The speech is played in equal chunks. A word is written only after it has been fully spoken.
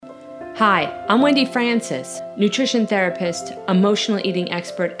Hi, I'm Wendy Francis, nutrition therapist, emotional eating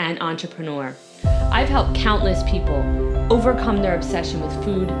expert, and entrepreneur. I've helped countless people overcome their obsession with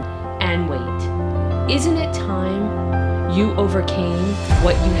food and weight. Isn't it time you overcame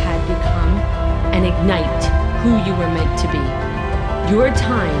what you had become and ignite who you were meant to be? Your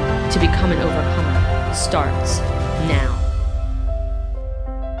time to become an overcomer starts now.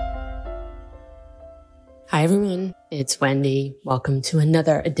 Hi everyone, it's Wendy. Welcome to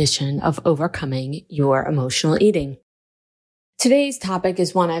another edition of Overcoming Your Emotional Eating. Today's topic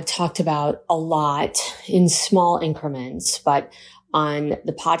is one I've talked about a lot in small increments, but on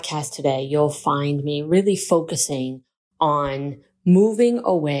the podcast today, you'll find me really focusing on moving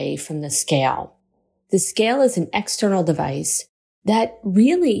away from the scale. The scale is an external device that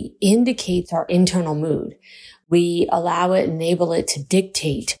really indicates our internal mood. We allow it, enable it to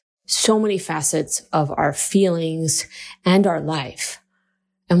dictate so many facets of our feelings and our life.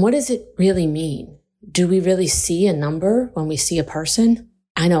 And what does it really mean? Do we really see a number when we see a person?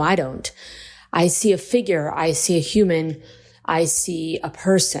 I know I don't. I see a figure, I see a human, I see a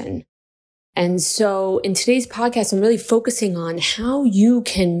person. And so in today's podcast, I'm really focusing on how you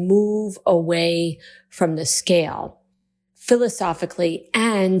can move away from the scale, philosophically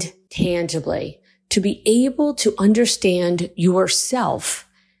and tangibly, to be able to understand yourself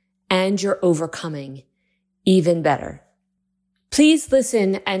and your overcoming even better. Please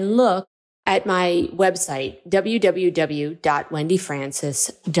listen and look at my website,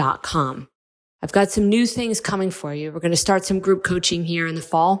 www.wendyfrancis.com. I've got some new things coming for you. We're going to start some group coaching here in the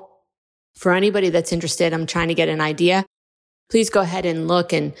fall. For anybody that's interested, I'm trying to get an idea. Please go ahead and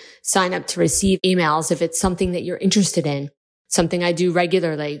look and sign up to receive emails if it's something that you're interested in, something I do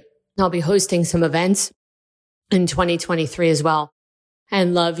regularly. I'll be hosting some events in 2023 as well,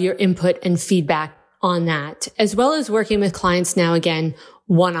 and love your input and feedback on that, as well as working with clients now again,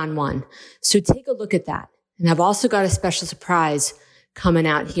 one-on-one. So take a look at that. And I've also got a special surprise coming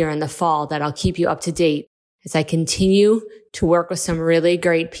out here in the fall that I'll keep you up to date as I continue to work with some really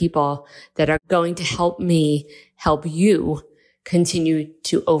great people that are going to help me help you continue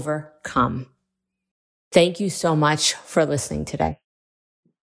to overcome. Thank you so much for listening today.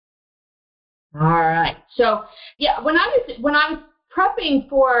 All right. So when I was prepping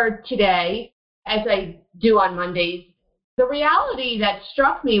for today, as I do on Mondays, the reality that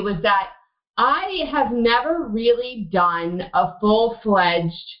struck me was that I have never really done a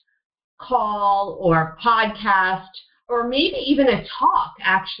full-fledged call or podcast, or maybe even a talk,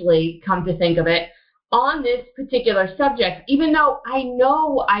 actually, come to think of it, on this particular subject, even though I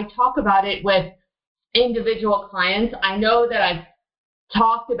know I talk about it with individual clients. I know that I've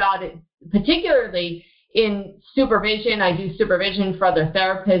talked about it particularly in supervision. I do supervision for other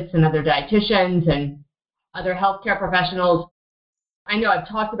therapists and other dietitians and other healthcare professionals. I know I've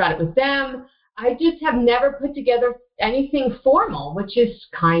talked about it with them. I just have never put together anything formal, which is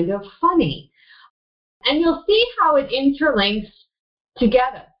kind of funny. And you'll see how it interlinks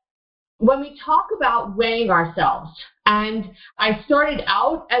together. When we talk about weighing ourselves, and I started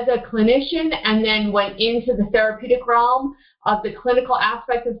out as a clinician and then went into the therapeutic realm of the clinical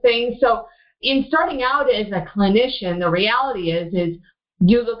aspect of things. So in starting out as a clinician, the reality is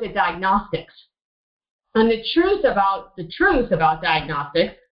you look at diagnostics. And the truth about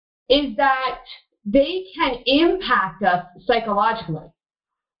diagnostics is that they can impact us psychologically.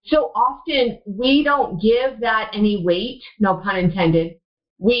 So often we don't give that any weight, no pun intended.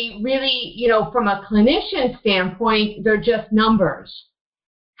 We really, from a clinician standpoint, they're just numbers.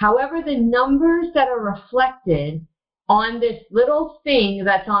 However, the numbers that are reflected on this little thing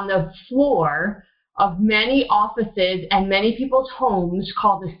that's on the floor of many offices and many people's homes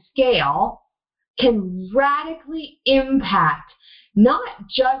called the scale can radically impact not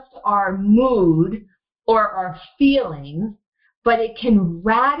just our mood or our feelings, but it can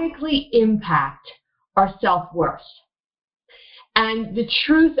radically impact our self-worth. And the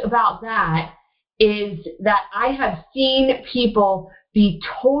truth about that is that I have seen people be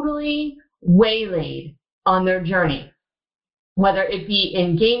totally waylaid on their journey, whether it be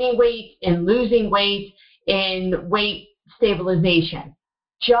in gaining weight, in losing weight, in weight stabilization,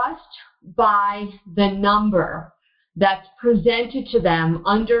 just by the number that's presented to them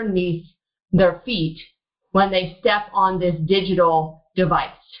underneath their feet when they step on this digital device.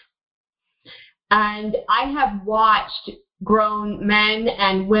 And I have watched grown men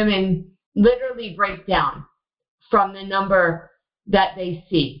and women literally break down from the number that they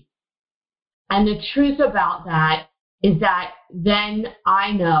see. And the truth about that is that then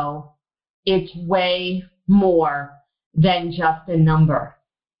I know it's way more than just a number.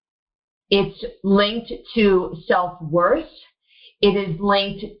 It's linked to self-worth. It is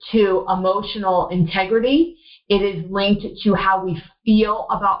linked to emotional integrity. It is linked to how we feel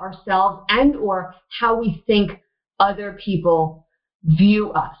about ourselves and or how we think other people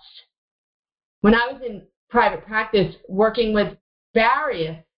view us. When I was in private practice working with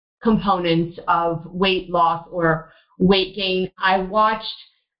various components of weight loss or weight gain, I watched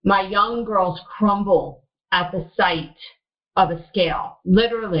my young girls crumble at the sight of a scale,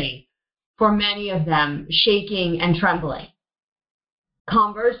 literally, for many of them, shaking and trembling.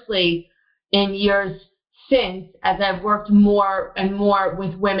 Conversely, in years since, as I've worked more and more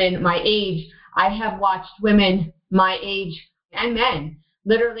with women my age, I have watched women my age and men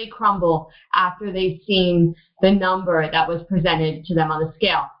literally crumble after they've seen the number that was presented to them on the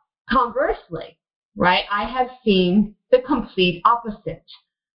scale. Conversely, right, I have seen the complete opposite.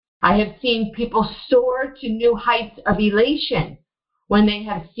 I have seen people soar to new heights of elation when they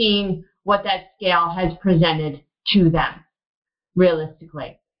have seen what that scale has presented to them,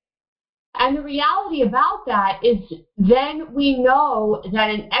 realistically. And the reality about that is then we know that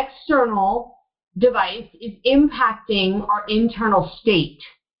an external device is impacting our internal state.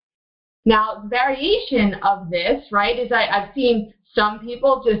 Now, the variation of this, right, is I've seen some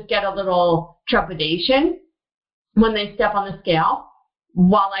people just get a little trepidation when they step on the scale,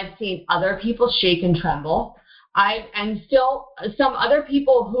 while I've seen other people shake and tremble. And still some other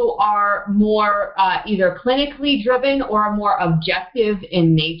people who are more either clinically driven or more objective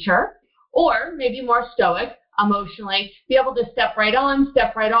in nature, or maybe more stoic emotionally, be able to step right on,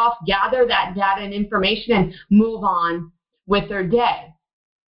 step right off, gather that data and information and move on with their day.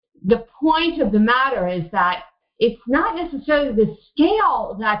 The point of the matter is that it's not necessarily the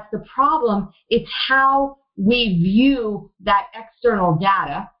scale that's the problem, it's how we view that external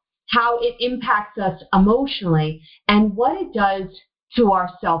data, how it impacts us emotionally, and what it does to our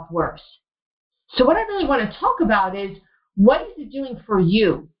self-worth. So what I really want to talk about is, what is it doing for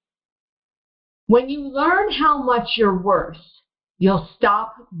you? When you learn how much you're worth, you'll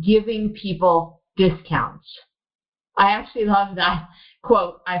stop giving people discounts. I actually love that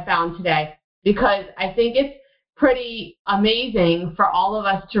quote I found today, because I think it's pretty amazing for all of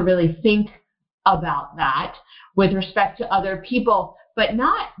us to really think about that with respect to other people, but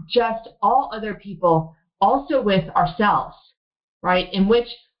not just all other people, also with ourselves, right? In which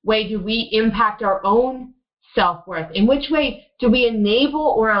way do we impact our own self-worth? In which way do we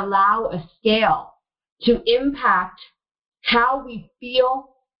enable or allow a scale to impact how we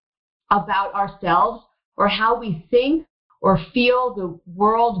feel about ourselves, or how we think or feel the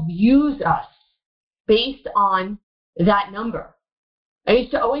world views us based on that number? I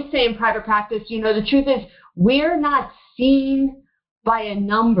used to always say in private practice, the truth is we're not seen by a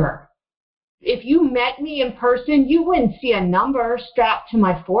number. If you met me in person, you wouldn't see a number strapped to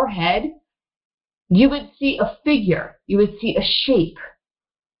my forehead. You would see a figure. You would see a shape.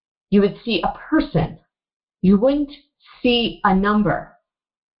 You would see a person. You wouldn't see a number.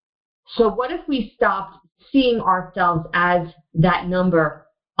 So what if we stopped seeing ourselves as that number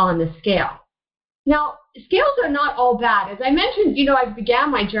on the scale? Now, scales are not all bad. As I mentioned, I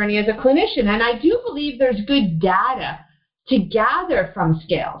began my journey as a clinician, and I do believe there's good data to gather from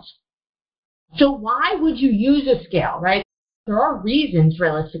scales. So why would you use a scale, right? There are reasons,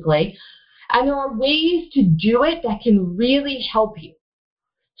 realistically, and there are ways to do it that can really help you.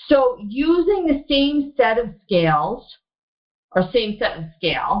 So using the same set of scales, or same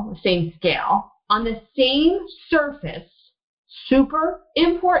scale, on the same surface, super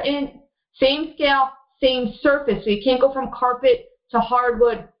important, same scale, same surface. So you can't go from carpet to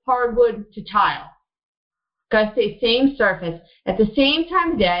hardwood, hardwood to tile. Gotta say same surface, at the same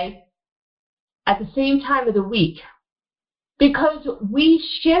time of day, at the same time of the week. Because we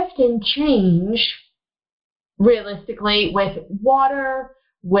shift and change realistically with water,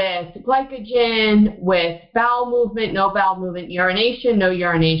 with glycogen, with bowel movement, no bowel movement, urination, no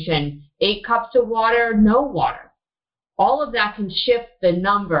urination, 8 cups of water, no water. All of that can shift the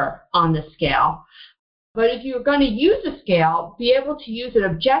number on the scale. But if you're going to use a scale, be able to use it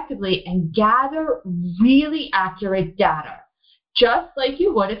objectively and gather really accurate data, just like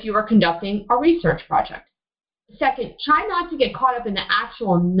you would if you were conducting a research project. Second, try not to get caught up in the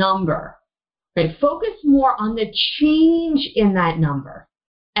actual number. Right? Focus more on the change in that number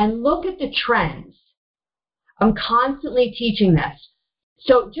and look at the trends. I'm constantly teaching this.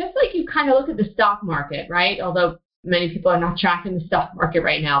 So just like you kind of look at the stock market, right? Although many people are not tracking the stock market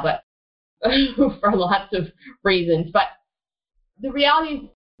right now, but for lots of reasons. But the reality is,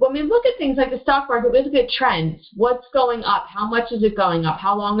 when we look at things like the stock market, we look at trends. What's going up? How much is it going up?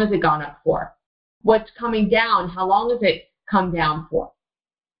 How long has it gone up for? What's coming down? How long has it come down for?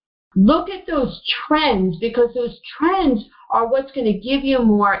 Look at those trends, because those trends are what's going to give you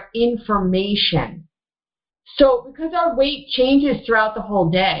more information. So because our weight changes throughout the whole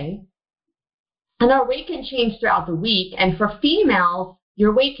day, and our weight can change throughout the week, and for females,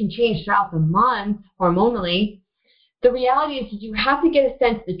 your weight can change throughout the month hormonally, the reality is that you have to get a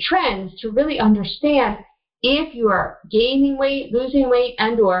sense of the trends to really understand if you are gaining weight, losing weight,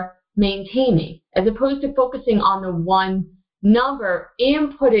 and or maintaining, as opposed to focusing on the one number,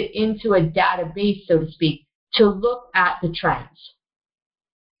 input it into a database, so to speak, to look at the trends.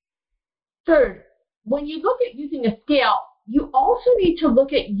 Third, when you look at using a scale, you also need to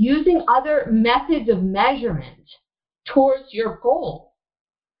look at using other methods of measurement towards your goal.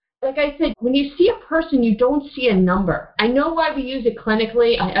 Like I said, when you see a person, you don't see a number. I know why we use it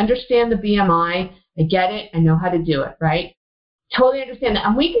clinically. I understand the BMI. I get it. I know how to do it, right? Totally understand that.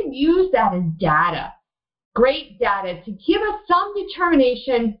 And we can use that as data, great data, to give us some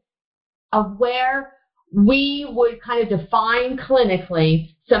determination of where we would kind of define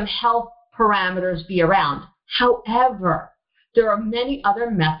clinically some health parameters be around. However, there are many other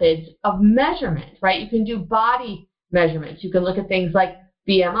methods of measurement, right? You can do body measurements. You can look at things like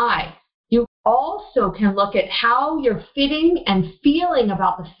BMI. You also can look at how you're fitting and feeling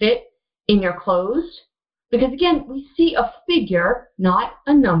about the fit in your clothes. Because again, we see a figure, not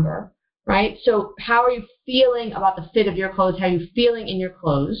a number, right? So how are you feeling about the fit of your clothes? How are you feeling in your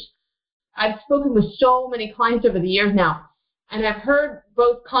clothes? I've spoken with so many clients over the years now, and I've heard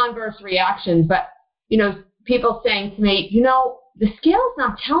both converse reactions, but, people saying to me, the scale's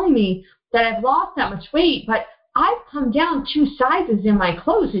not telling me that I've lost that much weight, but I've come down 2 sizes in my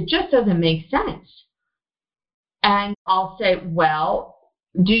clothes. It just doesn't make sense. And I'll say, well,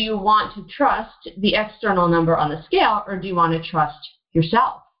 do you want to trust the external number on the scale, or do you want to trust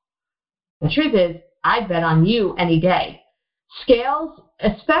yourself? The truth is, I'd bet on you any day. Scales,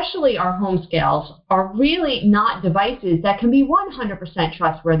 especially our home scales, are really not devices that can be 100%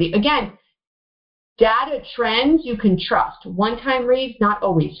 trustworthy. Again, data trends you can trust. One-time reads, not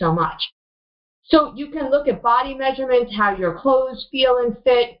always so much. So you can look at body measurements, how your clothes feel and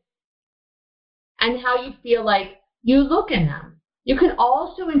fit, and how you feel like you look in them. You can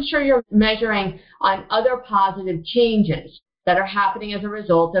also ensure you're measuring on other positive changes that are happening as a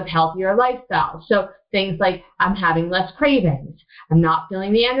result of healthier lifestyles. So things like, I'm having less cravings. I'm not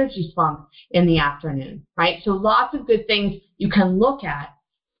feeling the energy slump in the afternoon, right? So lots of good things you can look at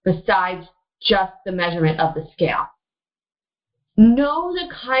besides just the measurement of the scale. Know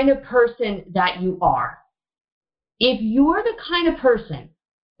the kind of person that you are. If you're the kind of person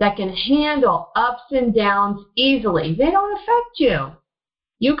that can handle ups and downs easily, they don't affect you.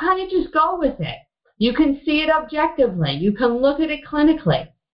 You kind of just go with it. You can see it objectively. You can look at it clinically.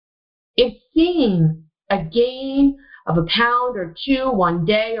 If seeing a gain of a pound or 2 one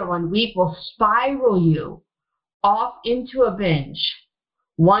day or 1 week will spiral you off into a binge,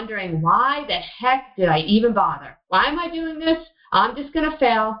 wondering, why the heck did I even bother? Why am I doing this? I'm just going to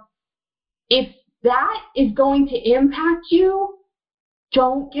fail. If that is going to impact you,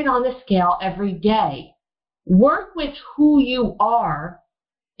 don't get on the scale every day. Work with who you are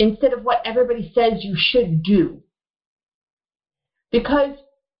instead of what everybody says you should do. Because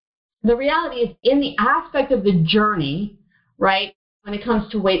the reality is, in the aspect of the journey, right, when it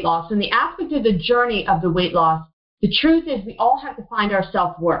comes to weight loss, in the aspect of the journey of the weight loss, the truth is we all have to find our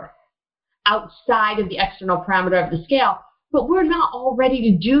self-worth outside of the external parameter of the scale, but we're not all ready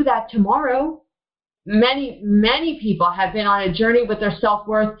to do that tomorrow. Many people have been on a journey with their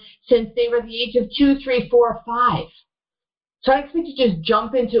self-worth since they were the age of 2, 3, 4, 5. So I expect you to just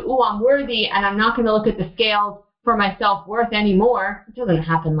jump into, I'm worthy, and I'm not going to look at the scales for my self-worth anymore. It doesn't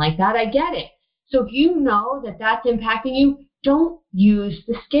happen like that. I get it. So if you know that that's impacting you, don't use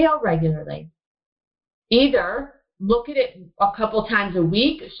the scale regularly. Either look at it a couple times a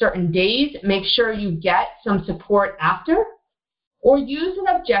week, certain days, make sure you get some support after, or use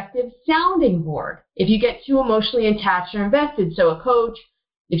an objective sounding board if you get too emotionally attached or invested. So a coach,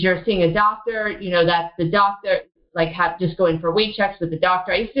 if you're seeing a doctor, that's the doctor, just go in for weight checks with the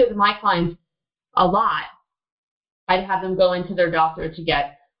doctor. I used to do it with my clients a lot. I'd have them go into their doctor to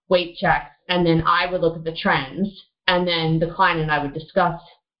get weight checks, and then I would look at the trends, and then the client and I would discuss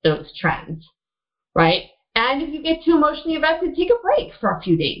those trends, right? And if you get too emotionally invested, take a break for a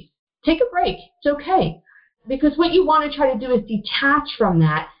few days. Take a break. It's okay. Because what you want to try to do is detach from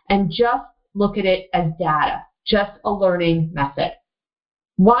that and just look at it as data, just a learning method.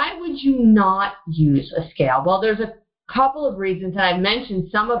 Why would you not use a scale? Well, there's a couple of reasons, and I've mentioned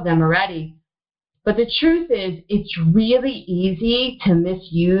some of them already. But the truth is, it's really easy to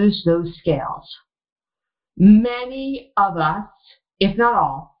misuse those scales. Many of us, if not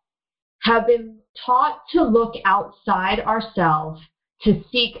all, have been taught to look outside ourselves to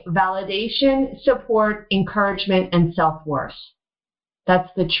seek validation, support, encouragement, and self-worth. That's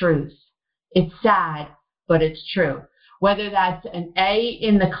the truth. It's sad, but it's true. Whether that's an A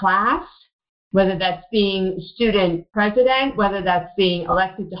in the class, whether that's being student president, whether that's being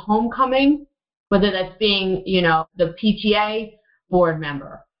elected to homecoming, whether that's being, the PTA board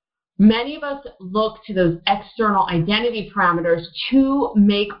member. Many of us look to those external identity parameters to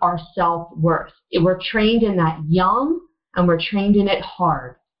make our self-worth. We're trained in that young, and we're trained in it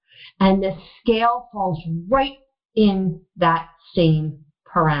hard. And the scale falls right in that same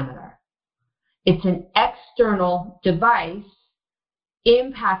parameter. It's an external device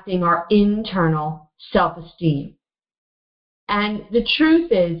impacting our internal self-esteem. And the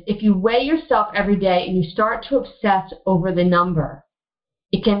truth is, if you weigh yourself every day and you start to obsess over the number,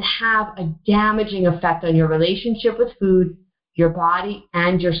 it can have a damaging effect on your relationship with food, your body,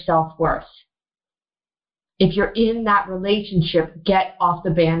 and your self-worth. If you're in that relationship, get off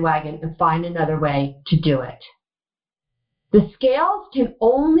the bandwagon and find another way to do it. The scales can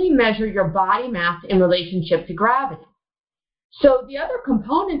only measure your body mass in relationship to gravity. So the other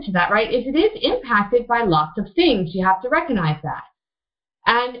component to that, right, is it is impacted by lots of things. You have to recognize that.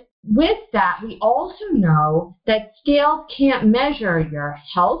 And with that, we also know that scales can't measure your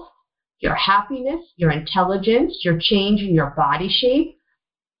health, your happiness, your intelligence, your change in your body shape.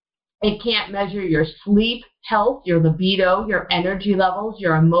 It can't measure your sleep health, your libido, your energy levels,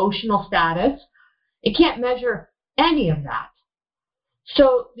 your emotional status. It can't measure any of that.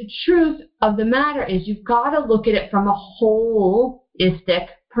 So the truth of the matter is you've got to look at it from a holistic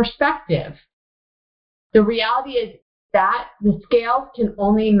perspective. The reality is that the scales can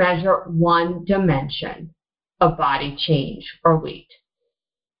only measure one dimension of body change or weight.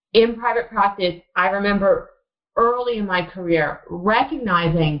 In private practice, I remember early in my career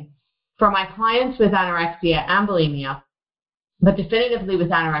recognizing for my clients with anorexia and bulimia, but definitively with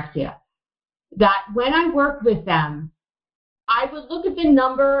anorexia, that when I worked with them, I would look at the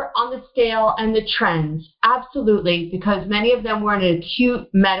number on the scale and the trends, absolutely, because many of them were at an acute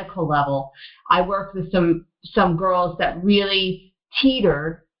medical level. I worked with some girls that really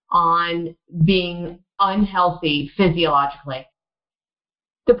teetered on being unhealthy physiologically.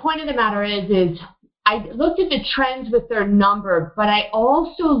 The point of the matter is I looked at the trends with their number, but I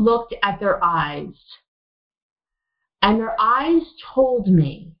also looked at their eyes. And their eyes told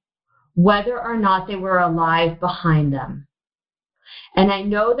me whether or not they were alive behind them. And I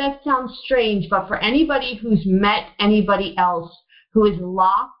know that sounds strange, but for anybody who's met anybody else who is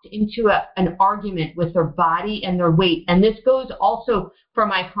locked into an argument with their body and their weight, and this goes also for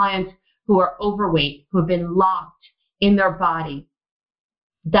my clients who are overweight, who have been locked in their body,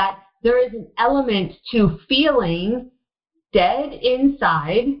 that there is an element to feeling dead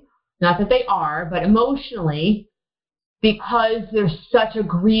inside, not that they are, but emotionally, because there's such a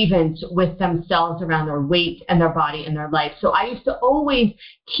grievance with themselves around their weight and their body and their life. So I used to always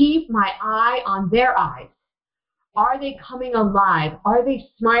keep my eye on their eyes. Are they coming alive? Are they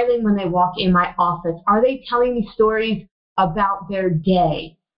smiling when they walk in my office? Are they telling me stories about their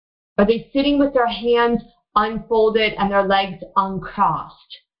day? Are they sitting with their hands unfolded and their legs uncrossed?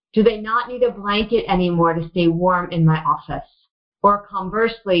 Do they not need a blanket anymore to stay warm in my office? Or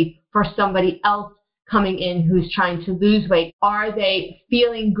conversely, for somebody else coming in who's trying to lose weight, are they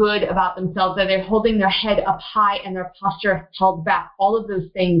feeling good about themselves? Are they holding their head up high and their posture held back? All of those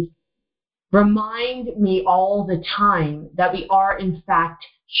things remind me all the time that we are, in fact,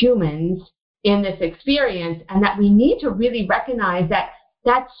 humans in this experience, and that we need to really recognize that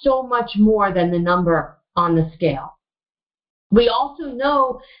that's so much more than the number on the scale. We also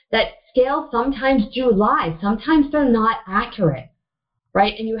know that scales sometimes do lie. Sometimes they're not accurate,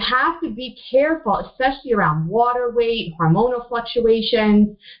 right? And you have to be careful, especially around water weight, hormonal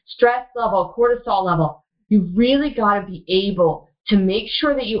fluctuations, stress level, cortisol level. You've really got to be able to make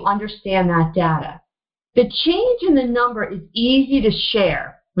sure that you understand that data. The change in the number is easy to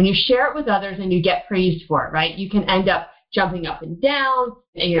share. When you share it with others and you get praised for it, right? You can end up jumping up and down,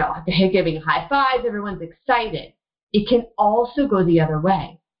 and, giving high fives. Everyone's excited. It can also go the other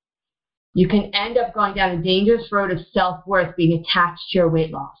way. You can end up going down a dangerous road of self-worth being attached to your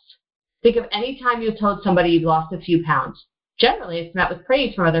weight loss. Think of any time you told somebody you've lost a few pounds. Generally, it's met with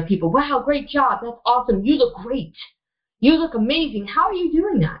praise from other people. Wow, great job. That's awesome. You look great. You look amazing. How are you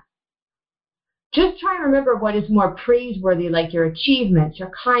doing that? Just try and remember what is more praiseworthy, like your achievements,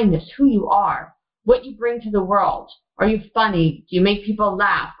 your kindness, who you are, what you bring to the world. Are you funny? Do you make people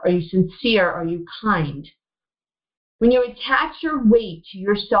laugh? Are you sincere? Are you kind? When you attach your weight to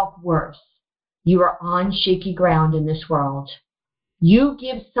your self-worth, you are on shaky ground in this world. You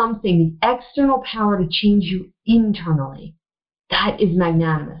give something the external power to change you internally. That is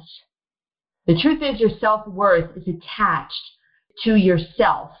magnanimous. The truth is your self-worth is attached to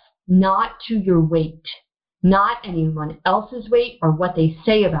yourself, not to your weight, not anyone else's weight or what they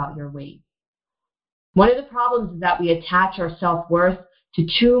say about your weight. One of the problems is that we attach our self-worth to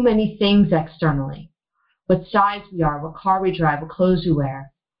too many things externally. What size we are, what car we drive, what clothes we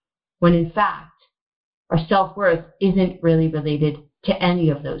wear. When in fact, our self-worth isn't really related to any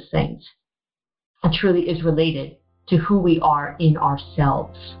of those things. It truly is related to who we are in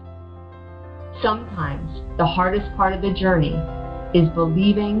ourselves. Sometimes the hardest part of the journey is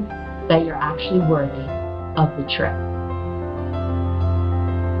believing that you're actually worthy of the trip.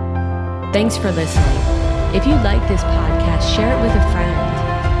 Thanks for listening. If you like this podcast, share it with a friend.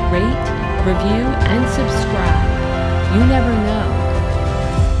 Rate, review, and subscribe. You never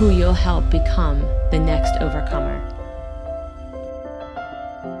know who you'll help become the next overcomer.